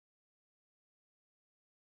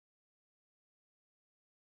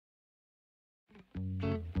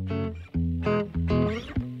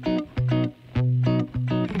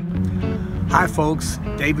Hi folks,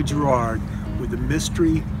 David Gerard with the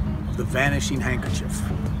mystery of the vanishing handkerchief.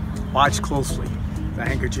 Watch closely. The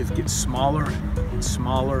handkerchief gets smaller and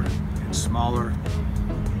smaller and smaller.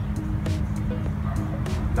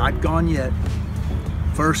 Not gone yet.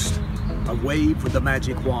 First, a wave with the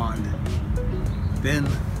magic wand. Then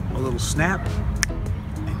a little snap,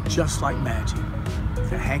 and just like magic,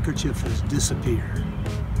 the handkerchief has disappeared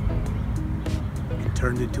and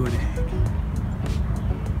turned into an egg.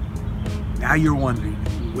 Now you're wondering,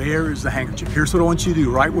 where is the handkerchief? Here's what I want you to do,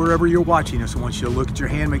 right wherever you're watching this. I want you to look at your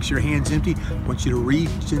hand, make sure your hand's empty. I want you to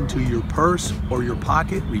reach into your purse or your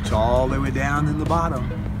pocket, reach all the way down in the bottom.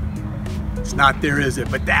 It's not there, is it?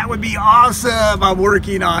 But that would be awesome. I'm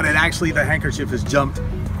working on it. Actually, the handkerchief has jumped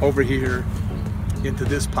over here into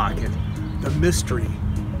this pocket. The mystery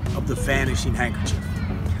of the vanishing handkerchief.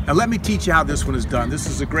 Now let me teach you how this one is done. This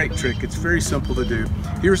is a great trick. It's very simple to do.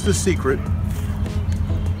 Here's the secret.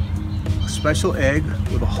 Special egg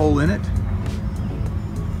with a hole in it.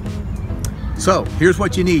 So here's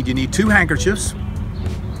what you need. You need 2 handkerchiefs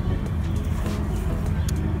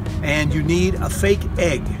and you need a fake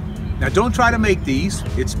egg. Now don't try to make these.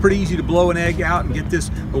 It's pretty easy to blow an egg out and get this,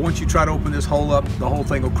 but once you try to open this hole up, the whole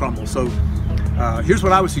thing will crumble. So here's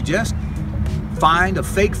what I would suggest. Find a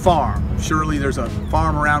fake farm. Surely there's a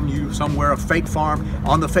farm around you somewhere, a fake farm.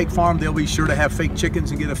 On the fake farm, they'll be sure to have fake chickens,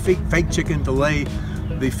 and get a fake chicken to lay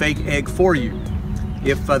the fake egg for you.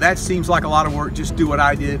 If that seems like a lot of work, just do what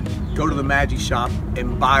I did. Go to the Magic Shop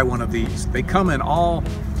and buy one of these. They come in all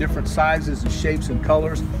different sizes and shapes and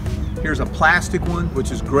colors. Here's a plastic one,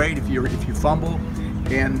 which is great if you fumble,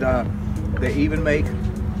 and they even make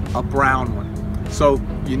a brown one. So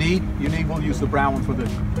we'll use the brown one for the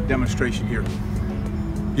demonstration here.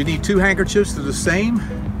 You need 2 handkerchiefs. They're the same.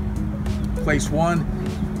 Place one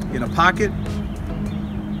in a pocket.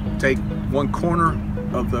 Take one corner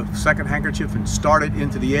of the second handkerchief and start it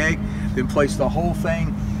into the egg. Then place the whole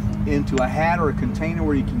thing into a hat or a container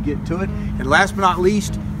where you can get to it. And last but not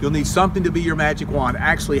least, you'll need something to be your magic wand.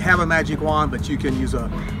 Actually have a magic wand, but you can use a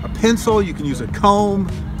pencil, you can use a comb.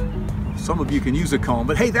 Some of you can use a comb,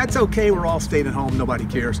 but hey, that's okay. We're all staying at home, nobody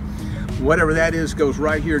cares. Whatever that is goes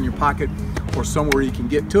right here in your pocket or somewhere you can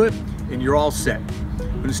get to it, and you're all set.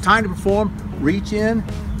 When it's time to perform, reach in,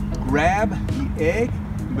 grab the egg.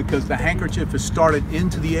 Because the handkerchief is started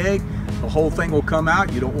into the egg, the whole thing will come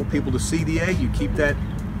out. You don't want people to see the egg. You keep that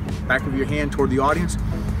back of your hand toward the audience,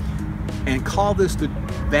 and call this the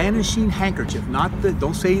vanishing handkerchief.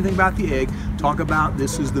 Don't say anything about the egg. Talk about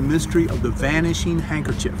this is the mystery of the vanishing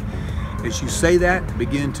handkerchief. As you say that,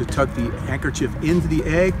 begin to tuck the handkerchief into the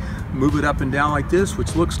egg, move it up and down like this,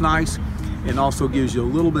 which looks nice and also gives you a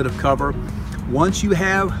little bit of cover. Once you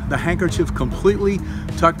have the handkerchief completely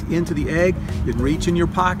tucked into the egg, then reach in your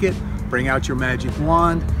pocket, bring out your magic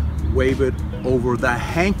wand, wave it over the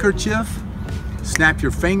handkerchief, snap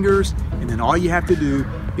your fingers, and then all you have to do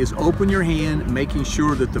is open your hand, making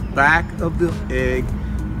sure that the back of the egg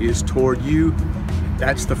is toward you.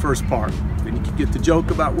 That's the first part. Then you can get the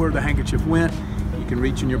joke about where the handkerchief went. You can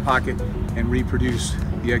reach in your pocket and reproduce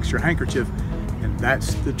the extra handkerchief, and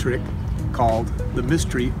that's the trick called the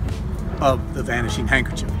mystery of the vanishing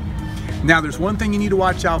handkerchief. Now there's one thing you need to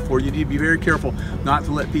watch out for. You need to be very careful not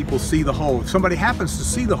to let people see the hole. If somebody happens to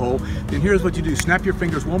see the hole, then here's what you do. Snap your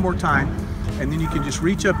fingers one more time, and then you can just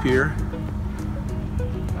reach up here,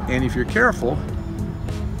 and if you're careful,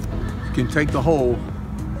 you can take the hole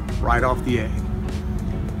right off the egg.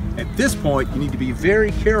 At this point, you need to be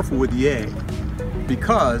very careful with the egg,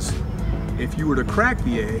 because if you were to crack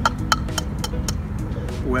the egg,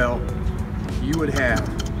 well, you would have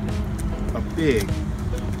a big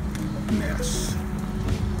mess.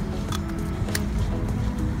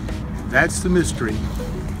 That's the mystery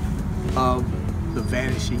of the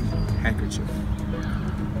vanishing handkerchief.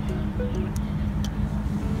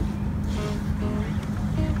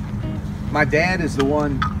 My dad is the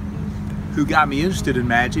one who got me interested in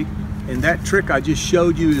magic, and that trick I just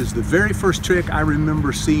showed you is the very first trick I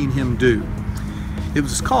remember seeing him do. It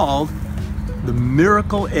was called the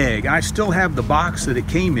Miracle Egg. I still have the box that it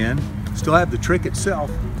came in. Still have the trick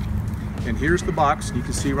itself, and here's the box. You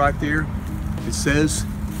can see right there it says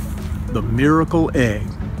the Miracle Egg.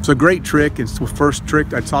 It's a great trick. It's the first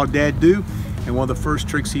trick I saw Dad do, and one of the first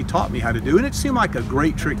tricks he taught me how to do, and it seemed like a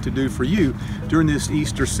great trick to do for you during this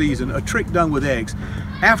Easter season, a trick done with eggs.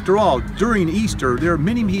 After all, during Easter there are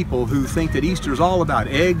many people who think that Easter is all about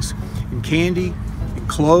eggs and candy and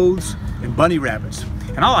clothes and bunny rabbits,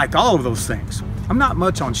 and I like all of those things. I'm not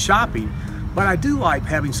much on shopping, but I do like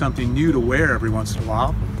having something new to wear every once in a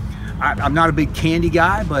while. I'm not a big candy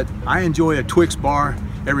guy, but I enjoy a Twix bar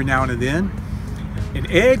every now and then. And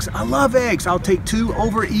eggs, I love eggs. I'll take 2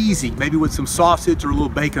 over easy, maybe with some sausage or a little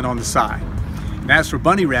bacon on the side. And as for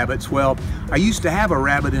bunny rabbits, well, I used to have a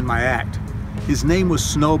rabbit in my act. His name was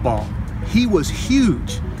Snowball. He was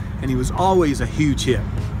huge, and he was always a huge hit.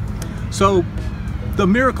 So, the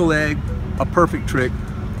miracle egg, a perfect trick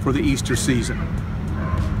for the Easter season.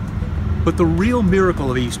 But the real miracle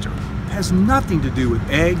of Easter has nothing to do with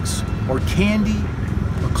eggs, or candy,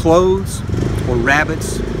 or clothes, or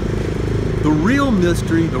rabbits. The real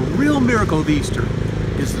mystery, the real miracle of Easter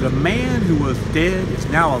is that a man who was dead is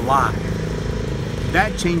now alive.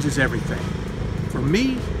 That changes everything. For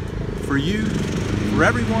me, for you, for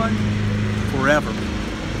everyone, forever.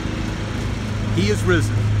 He is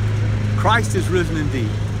risen. Christ is risen indeed.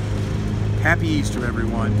 Happy Easter,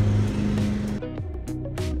 everyone.